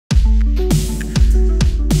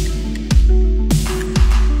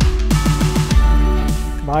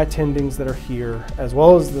my attendings that are here, as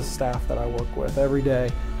well as the staff that I work with every day,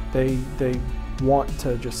 they want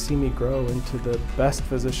to just see me grow into the best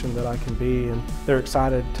physician that I can be, and they're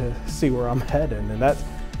excited to see where I'm heading, and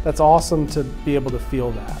that's awesome to be able to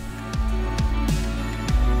feel that.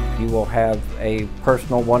 You will have a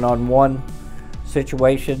personal one-on-one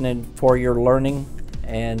situation and for your learning,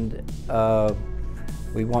 and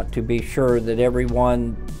we want to be sure that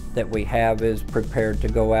everyone that we have is prepared to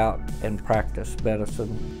go out and practice medicine.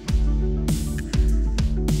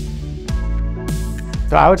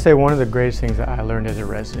 So I would say one of the greatest things that I learned as a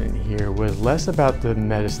resident here was less about the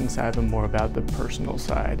medicine side, but more about the personal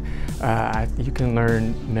side. You can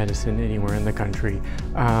learn medicine anywhere in the country,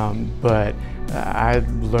 but I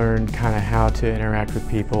learned kind of how to interact with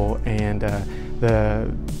people and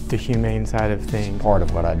the humane side of things. Part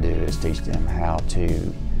of what I do is teach them how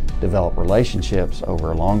to develop relationships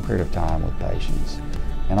over a long period of time with patients,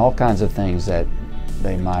 and all kinds of things that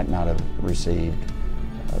they might not have received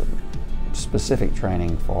specific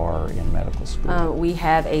training for in medical school. We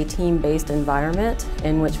have a team-based environment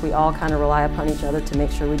in which we all kind of rely upon each other to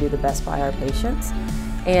make sure we do the best by our patients.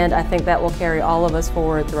 And I think that will carry all of us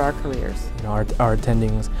forward through our careers. You know, our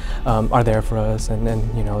attendings are there for us, and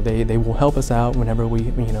you know, they will help us out whenever we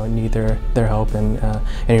need their help, and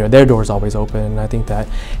you know, their door's always open. And I think that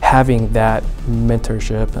having that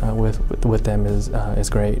mentorship with them is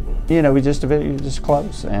great. You know, we're just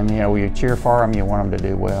close, and you know, we cheer for them. You want them to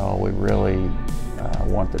do well. We really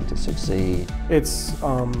want them to succeed. It's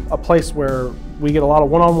a place where we get a lot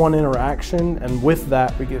of one-on-one interaction, and with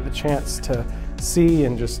that, we get the chance to see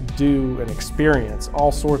and just do and experience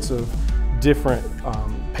all sorts of different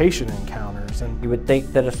patient encounters. And you would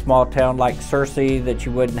think that a small town like Searcy that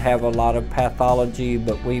you wouldn't have a lot of pathology,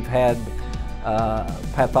 but we've had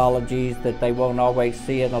pathologies that they won't always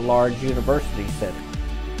see in a large university setting.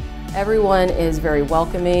 Everyone is very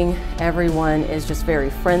welcoming, everyone is just very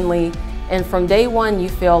friendly, and from day one you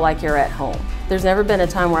feel like you're at home. There's never been a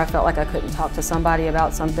time where I felt like I couldn't talk to somebody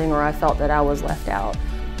about something, or I felt that I was left out.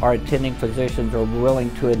 Our attending physicians are willing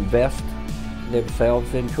to invest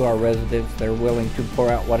themselves into our residents. They're willing to pour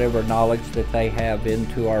out whatever knowledge that they have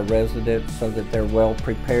into our residents so that they're well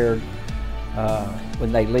prepared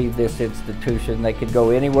when they leave this institution. They could go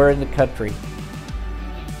anywhere in the country.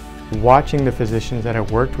 Watching the physicians that I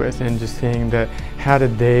worked with and just seeing that how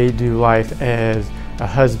did they do life as a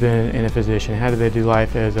husband and a physician, how did they do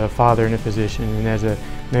life as a father and a physician and as a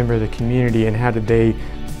member of the community, and how did they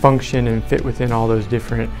function and fit within all those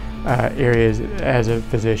different areas as a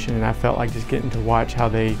physician. And I felt like just getting to watch how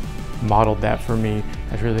they modeled that for me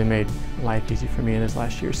has really made life easy for me in this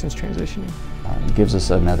last year since transitioning. It gives us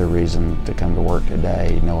another reason to come to work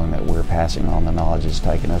today, knowing that we're passing on the knowledge it's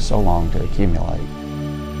taken us so long to accumulate.